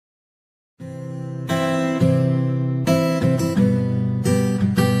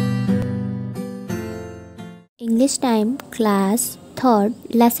English time, class 3rd,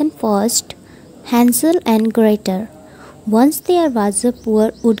 lesson 1st, Hansel and Gretel. Once there was a poor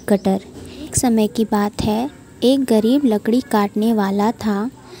woodcutter. एक समय की बात है, एक गरीब लकड़ी काटने वाला था.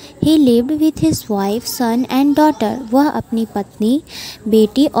 He lived with his wife, son and daughter. वह अपनी पत्नी,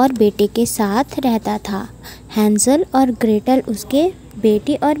 बेटी और बेटे के साथ रहता था. हैंसल और ग्रेटल उसके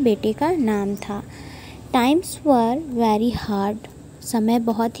बेटी और बेटे का नाम था. Times were very hard. समय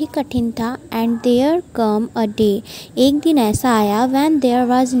बहुत ही कठिन था. And there come a day. एक दिन ऐसा आया when there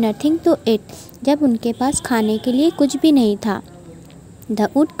was nothing to it. जब उनके पास खाने के लिए कुछ भी नहीं था. The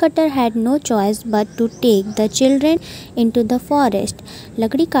wood cutter had no choice but to take the children into the forest.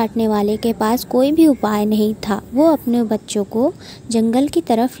 लकड़ी काटने वाले के पास कोई भी उपाय नहीं था. वो अपने बच्चों को जंगल की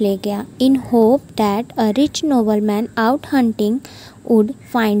तरफ ले गया. In hope that a rich nobleman out hunting would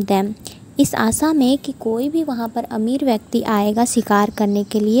find them. इस आशा में कि कोई भी वहाँ पर अमीर व्यक्ति आएगा शिकार करने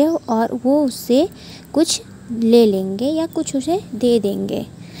के लिए और वो उससे कुछ ले लेंगे या कुछ उसे दे देंगे.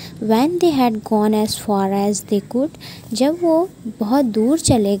 When they had gone as far as they could, जब वो बहुत दूर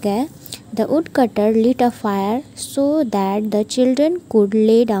चले गए, the woodcutter lit a fire so that the children could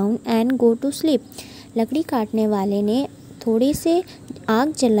lay down and go to sleep. लकड़ी काटने वाले ने थोड़ी से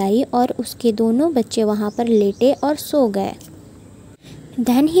आग जलाई और उसके दोनों बच्चे वहाँ पर लेटे और सो गए.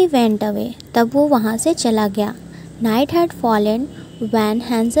 Then he went away. तब वो वहाँ से चला गया. Night had fallen when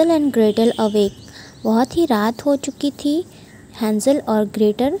Hansel and Gretel awake. बहुत ही रात हो चुकी थी. हैंसल और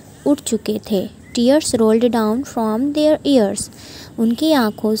ग्रेटल उठ चुके थे. Tears rolled down from their ears. उनकी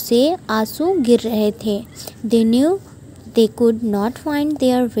आँखों से आंसू गिर रहे थे. They knew they could not find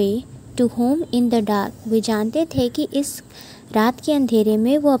their way to home in the dark. वे जानते थे कि इस रात के अंधेरे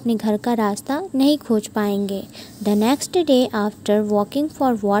में वो अपने घर का रास्ता नहीं खोज पाएंगे. The next day after walking for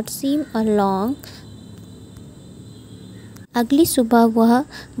what seemed a long, अगली सुबह वह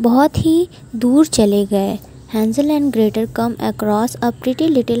बहुत ही दूर चले गए. Hansel and Gretel come across a pretty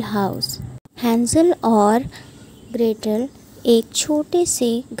little house. Hansel और Gretel एक छोटे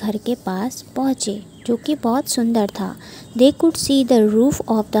से घर के पास पहुँचे जो कि बहुत सुंदर था. They could see the roof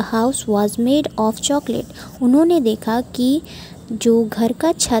of the house was made of chocolate. उन्होंने देखा कि जो घर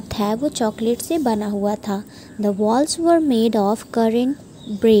का छत है वो चॉकलेट से बना हुआ था. The walls were made of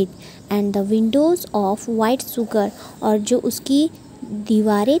currant bread and the windows of white sugar. और जो उसकी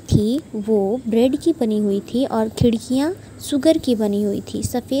दीवारें थी वो ब्रेड की बनी हुई थी और खिड़कियाँ शुगर की बनी हुई थी,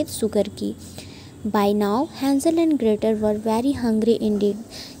 सफ़ेद शुगर की. By now Hansel and Gretel were very hungry indeed.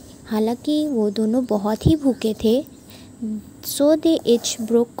 हालांकि वो दोनों बहुत ही भूखे थे. So they each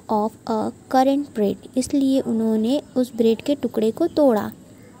broke off a currant bread. इसलिए उन्होंने उस ब्रेड के टुकड़े को तोड़ा.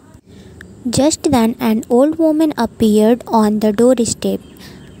 Just then an old woman appeared on the doorstep.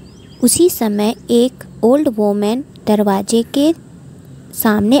 उसी समय एक ओल्ड वोमन दरवाजे के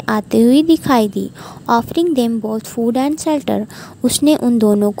सामने आते हुए दिखाई दी. Offering them both food and shelter. उसने उन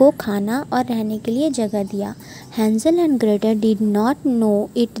दोनों को खाना और रहने के लिए जगह दिया. Hansel and greater did not know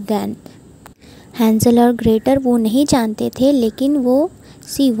it then. Hansel और ग्रेटर वो नहीं जानते थे लेकिन वो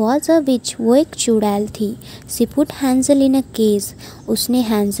सी वॉज अ विच. वो एक चुड़ैल थी. सी put Hansel in a cage. उसने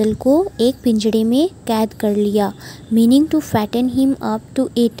हैंसल को एक पिंजड़े में कैद कर लिया. Meaning to फैटन him up to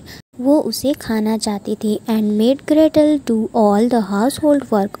it. वो उसे खाना चाहती थी. And made Gretel do all the house hold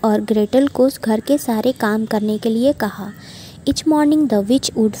work. और ग्रेटल को उस घर के सारे काम करने के लिए कहा. Etch morning the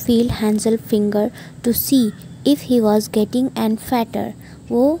which would feel Hansel finger to C if he was getting and fatter.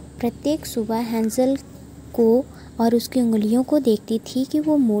 वो प्रत्येक सुबह हैंसल को और उसकी उंगलियों को देखती थी कि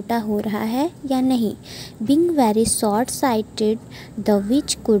वो मोटा हो रहा है या नहीं. Being very short sighted the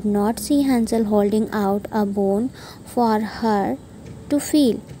which could not C Hansel holding out a bone for her to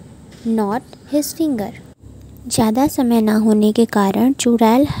feel, not his finger. ज़्यादा समय ना होने के कारण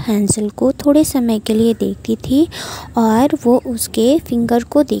चुड़ैल हैंसल को थोड़े समय के लिए देखती थी और वो उसके फिंगर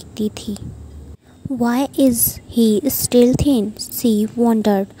को देखती थी. Why is he still thin? She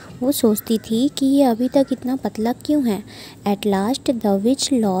wondered. वो सोचती थी कि ये अभी तक इतना पतला क्यों है. At last the witch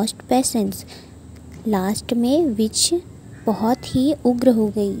lost patience. Last में विच बहुत ही उग्र हो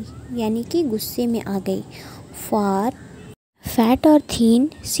गई यानी कि गुस्से में आ गई. For fat or thin,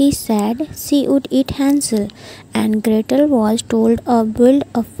 she said she would eat Hansel. And Gretel was told to build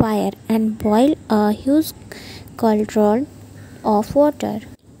a fire and boil a huge cauldron of water.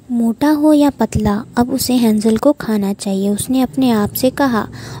 मोटा हो या पतला अब उसे हैंसल को खाना चाहिए, उसने अपने आप से कहा.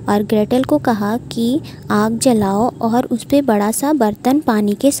 और ग्रेटल को कहा कि आग जलाओ और उस पर बड़ा सा बर्तन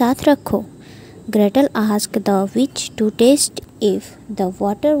पानी के साथ रखो. Gretel asked the which to test if the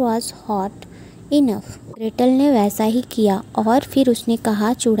water was hot enough. Gretel ने वैसा ही किया और फिर उसने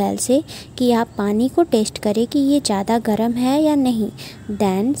कहा चुड़ैल से कि आप पानी को टेस्ट करें कि ये ज़्यादा गर्म है या नहीं।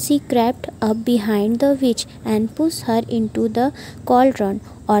 Then she crept up behind the which and push her into the cauldron.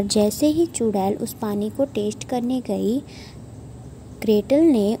 और जैसे ही चुड़ैल उस पानी को टेस्ट करने गई, ग्रेटल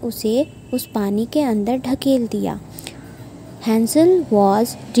ने उसे उस पानी के अंदर ढकेल दिया। Hansel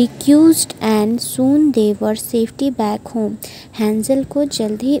was recused and soon they were safely back home. Hansel को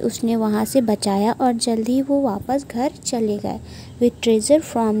जल्द ही उसने वहाँ से बचाया और जल्द ही वो वापस घर चले गए। With treasure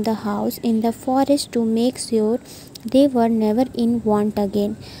from the house in the forest to make sure they were never in want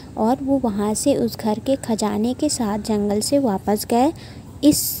again. और वो वहाँ से उस घर के खजाने के साथ जंगल से वापस गए,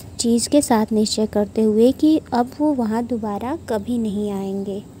 इस चीज़ के साथ निश्चय करते हुए कि अब वो वहाँ दोबारा कभी नहीं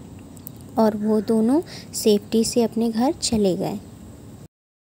आएंगे। और वो दोनों सेफ्टी से अपने घर चले गए।